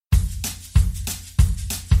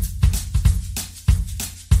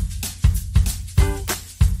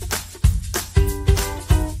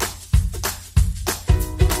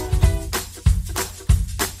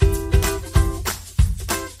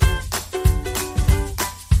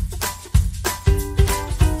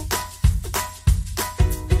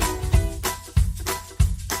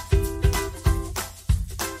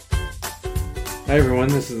Hi everyone,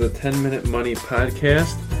 this is the 10 Minute Money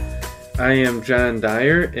Podcast. I am John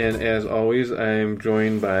Dyer, and as always, I am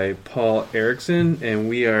joined by Paul Erickson, and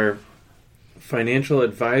we are financial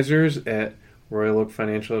advisors at Royal Oak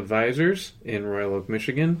Financial Advisors in Royal Oak,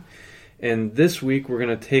 Michigan. And this week, we're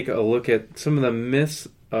going to take a look at some of the myths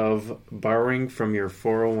of borrowing from your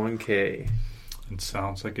 401k. It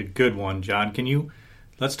sounds like a good one, John.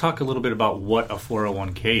 Let's talk a little bit about what a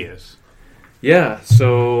 401k is. Yeah,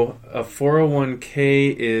 so a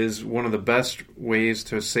 401k is one of the best ways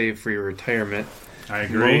to save for your retirement. I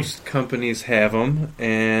agree. Most companies have them,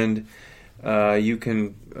 and you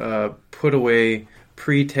can put away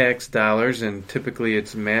pre-tax dollars, and typically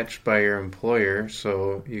it's matched by your employer,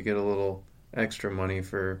 so you get a little extra money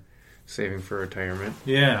for saving for retirement.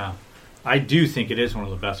 Yeah, I do think it is one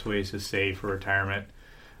of the best ways to save for retirement,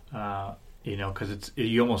 because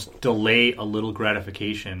you almost delay a little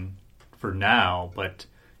gratification for now, but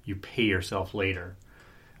you pay yourself later.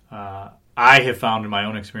 I have found in my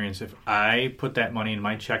own experience, if I put that money in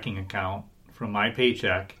my checking account from my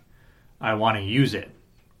paycheck, I want to use it.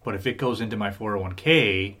 But if it goes into my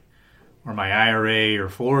 401k or my IRA or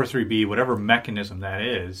 403b, whatever mechanism that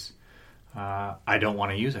is, I don't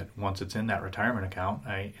want to use it. Once it's in that retirement account,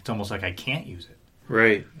 it's almost like I can't use it.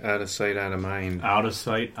 Right, out of sight, out of mind. Out of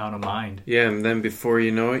sight, out of mind. Yeah, and then before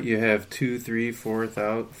you know it, you have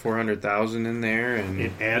 400,000 in there, and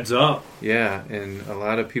it adds up. Yeah, and a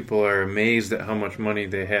lot of people are amazed at how much money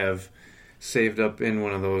they have saved up in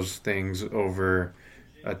one of those things over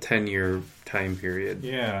a 10-year time period.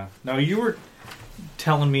 Yeah. Now, you were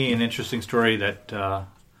telling me an interesting story that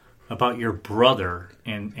about your brother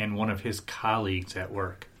and one of his colleagues at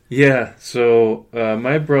work. Yeah, so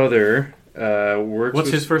my brother works. What's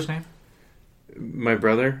his first name? My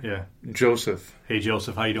brother? Yeah. Joseph. Hey,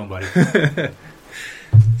 Joseph, how you doing, buddy?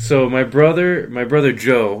 So my brother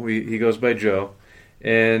Joe, he goes by Joe,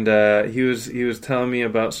 and he was telling me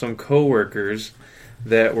about some coworkers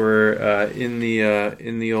that were in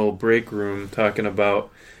the old break room talking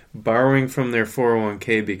about borrowing from their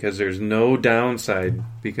 401k because there's no downside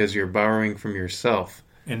because you're borrowing from yourself.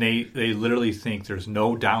 And they literally think there's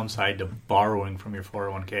no downside to borrowing from your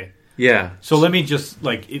 401k. Yeah. So let me just,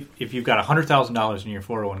 if you've got $100,000 in your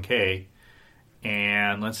 401k,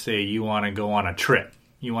 and let's say you want to go on a trip,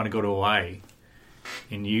 you want to go to Hawaii,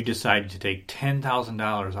 and you decide to take $10,000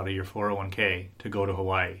 out of your 401k to go to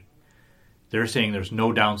Hawaii. They're saying there's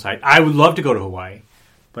no downside. I would love to go to Hawaii,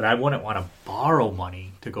 but I wouldn't want to borrow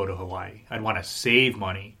money to go to Hawaii. I'd want to save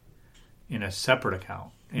money in a separate account.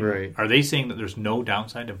 And right. Are they saying that there's no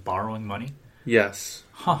downside to borrowing money? Yes.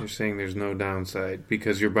 Huh. You're saying there's no downside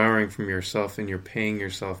because you're borrowing from yourself and you're paying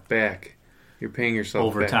yourself back. You're paying yourself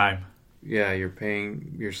over back. time. Yeah, you're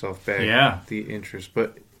paying yourself back. Yeah. The interest,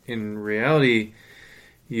 but in reality,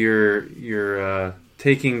 you're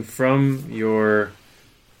taking from yourself,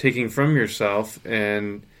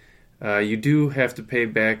 and you do have to pay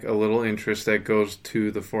back a little interest that goes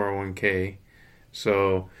to the 401k.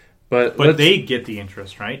 So, but they get the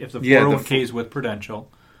interest, right? If the 401k is with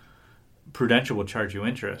Prudential will charge you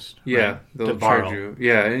interest. Yeah, right? they'll charge you.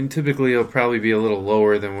 Yeah, and typically it'll probably be a little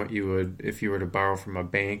lower than what you would if you were to borrow from a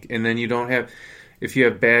bank. And then if you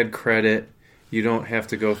have bad credit, you don't have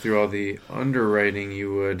to go through all the underwriting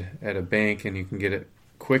you would at a bank, and you can get it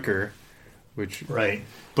quicker. Right.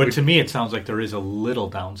 But to me, it sounds like there is a little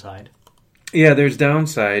downside. Yeah, there's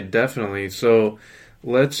downside, definitely. So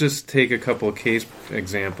let's just take a couple of case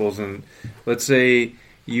examples, and let's say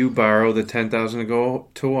you borrow the $10,000 to go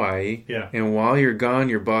to Hawaii, yeah. And while you're gone,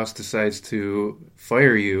 your boss decides to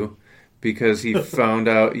fire you because he found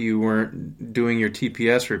out you weren't doing your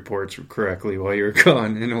TPS reports correctly while you were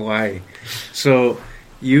gone in Hawaii. So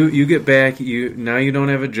you get back, now you don't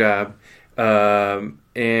have a job, and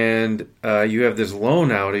you have this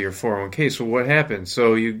loan out of your 401k. So what happens?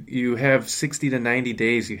 So you have 60 to 90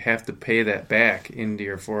 days you have to pay that back into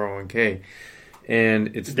your 401k.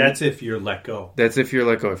 And that's if you're let go. That's if you're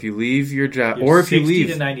let go. If you leave your job, or if you leave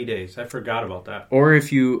 60 to 90 days. I forgot about that. Or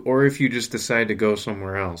if you just decide to go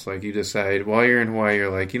somewhere else, like you decide while you're in Hawaii, you're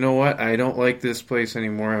like, you know what, I don't like this place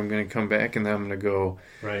anymore. I'm going to come back, and then I'm going to go.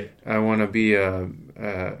 Right. I want to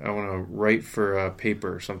write for a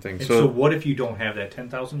paper or something. And so what if you don't have that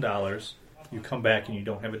 $10,000? You come back and you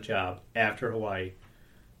don't have a job after Hawaii.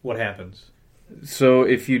 What happens? So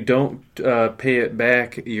if you don't pay it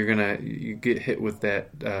back, you get hit with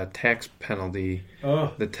that tax penalty,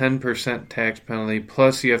 the 10% tax penalty.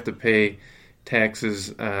 Plus, you have to pay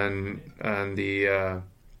taxes on your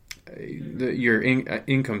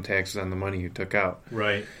income taxes on the money you took out.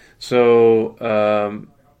 Right. So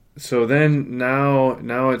So then now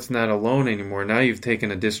it's not a loan anymore. Now you've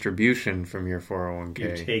taken a distribution from your 401k.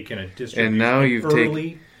 You've taken a distribution. And now you've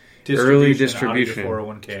taken early distribution out of your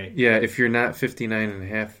 401k. Yeah, if you're not 59 and a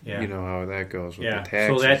half, Yeah. you know how that goes with Yeah. the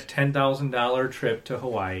taxes. So that $10,000 trip to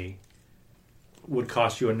Hawaii would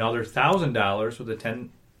cost you another $1,000 with a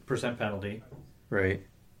 10% penalty. Right.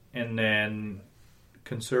 And then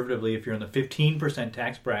conservatively, if you're in the 15%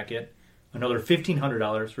 tax bracket, another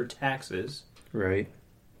 $1,500 for taxes. Right.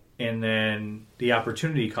 And then the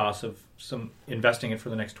opportunity cost of some investing it for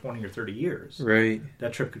the next 20 or 30 years. Right.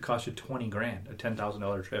 That trip could cost you $20,000. A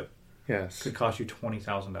 $10,000 trip Yes. could cost you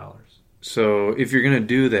 $20,000. So if you're going to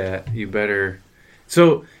do that, you better...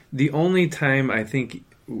 So the only time I think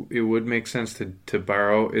it would make sense to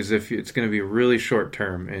borrow is if it's going to be really short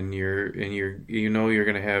term and you're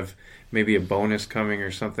going to have maybe a bonus coming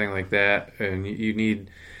or something like that, and you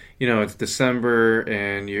need... it's December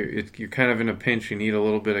and you're kind of in a pinch. You need a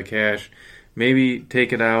little bit of cash. Maybe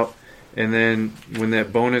take it out, and then when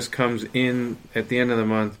that bonus comes in at the end of the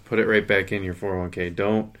month, put it right back in your 401k.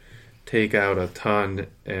 Don't take out a ton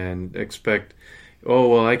and expect,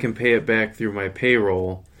 I can pay it back through my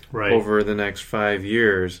payroll over the next 5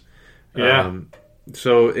 years. Yeah. And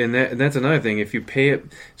that's another thing. If you pay it,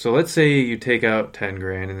 so let's say you take out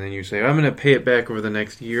 $10,000 and then you say, I'm going to pay it back over the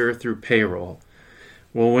next year through payroll.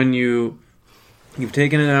 Well, when you've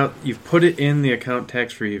taken it out, you've put it in the account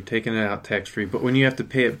tax-free, you've taken it out tax-free, but when you have to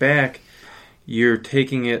pay it back, you're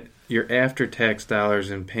taking your after-tax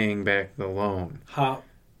dollars and paying back the loan. How?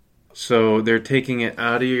 So they're taking it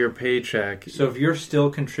out of your paycheck. So if you're still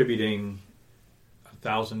contributing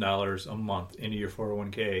 $1,000 a month into your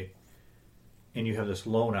 401k and you have this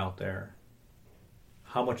loan out there,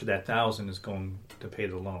 how much of that $1,000 is going to pay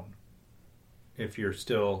the loan? Are you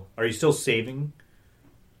still saving?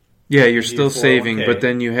 Yeah, you're still saving, but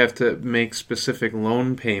then you have to make specific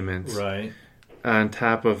loan payments on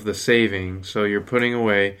top of the saving. So you're putting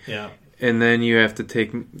away, and then you have to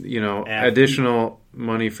take additional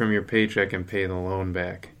money from your paycheck and pay the loan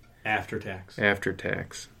back after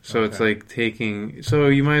tax. So it's like taking. So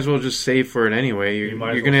you might as well just save for it anyway. You're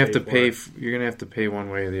going to have to pay. You're going to have to pay one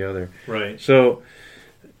way or the other. Right. So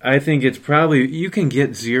I think it's probably you can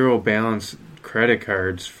get zero balance credit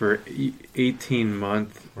cards for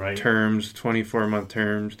 18-month terms, 24-month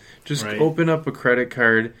terms. Just open up a credit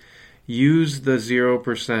card, use the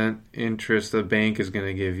 0% interest the bank is going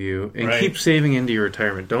to give you, and keep saving into your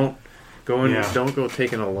retirement. Don't go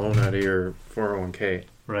taking a loan out of your 401k.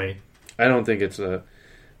 Right. I don't think it's a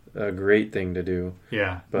great thing to do.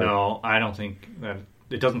 Yeah. But no, I don't think that.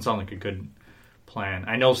 It doesn't sound like a good plan.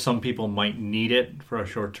 I know some people might need it for a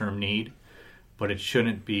short-term need, but it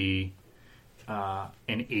shouldn't be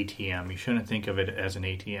an ATM. You shouldn't think of it as an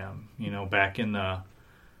ATM. Back in the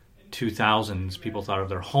 2000s, people thought of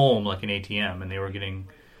their home like an ATM, and they were getting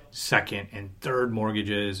second and third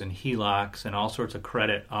mortgages and HELOCs and all sorts of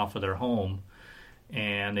credit off of their home,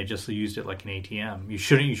 and they just used it like an ATM. You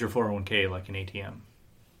shouldn't use your 401k like an ATM.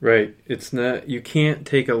 Right. It's not. You can't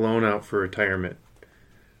take a loan out for retirement.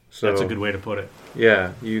 So that's a good way to put it.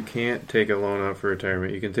 Yeah, you can't take a loan out for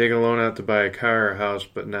retirement. You can take a loan out to buy a car or a house,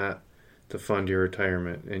 but not to fund your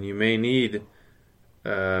retirement. And you may need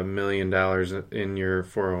 $1 million in your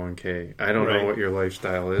 401k. I don't know what your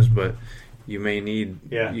lifestyle is, but you may need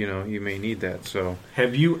you may need that. So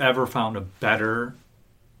have you ever found a better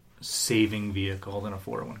saving vehicle than a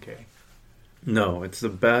 401k? No, it's the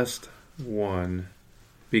best one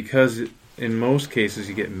because in most cases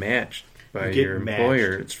you get matched by your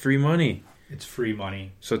employer. It's free money. It's free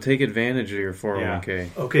money. So take advantage of your 401k.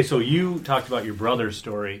 Yeah. Okay, so you talked about your brother's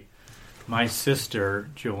story. My sister,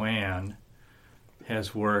 Joanne,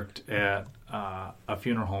 has worked at a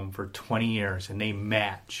funeral home for 20 years, and they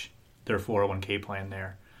match their 401k plan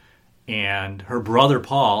there. And her brother,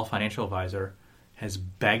 Paul, financial advisor, has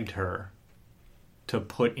begged her to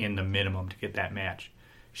put in the minimum to get that match.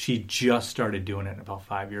 She just started doing it about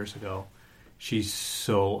 5 years ago. She's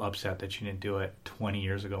so upset that she didn't do it 20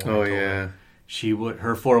 years ago. When I told her.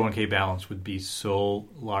 Her 401k balance would be so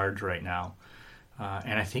large right now.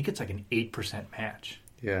 And I think it's like an 8% match.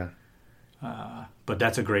 Yeah. But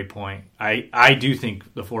that's a great point. I do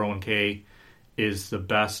think the 401k is the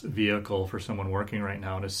best vehicle for someone working right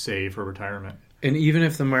now to save for retirement. And even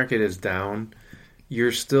if the market is down,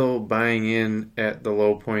 you're still buying in at the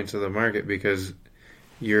low points of the market because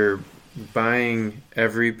you're buying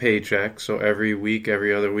every paycheck. So every week,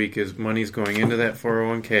 every other week is money's going into that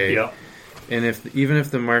 401k. Yep. And even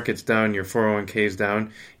if the market's down, your 401k is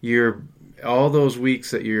down, all those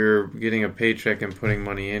weeks that you're getting a paycheck and putting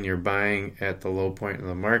money in, you're buying at the low point of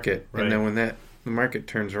the market. Right. And then when that the market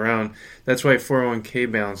turns around. That's why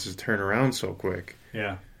 401k balances turn around so quick.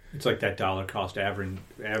 Yeah. It's like that dollar cost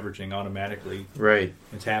averaging automatically. Right.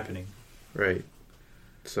 It's happening. Right.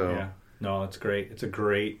 So. Yeah. No, it's great. It's a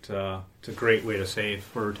great way to save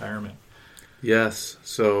for retirement. Yes.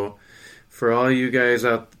 So, for all you guys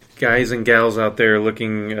and gals out there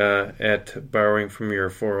looking at borrowing from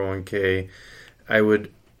your 401k, I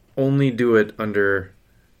would only do it under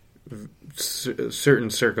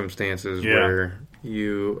certain circumstances where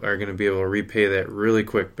you are going to be able to repay that really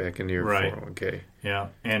quick back into your 401k. Yeah,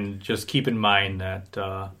 and just keep in mind that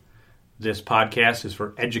this podcast is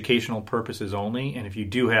for educational purposes only, and if you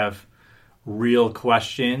do have real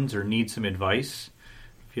questions or need some advice,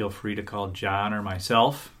 feel free to call John or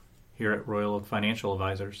myself here at Royal Oak Financial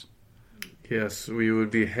Advisors. Yes, we would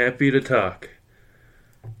be happy to talk.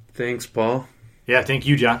 Thanks, Paul. Yeah, thank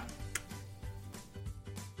you, John.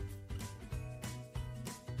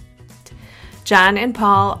 John and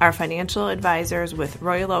Paul are financial advisors with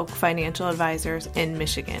Royal Oak Financial Advisors in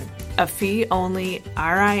Michigan, a fee-only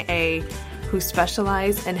RIA who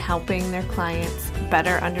specialize in helping their clients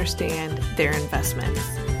better understand their investments.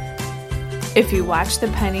 If you watch the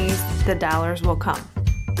pennies, the dollars will come.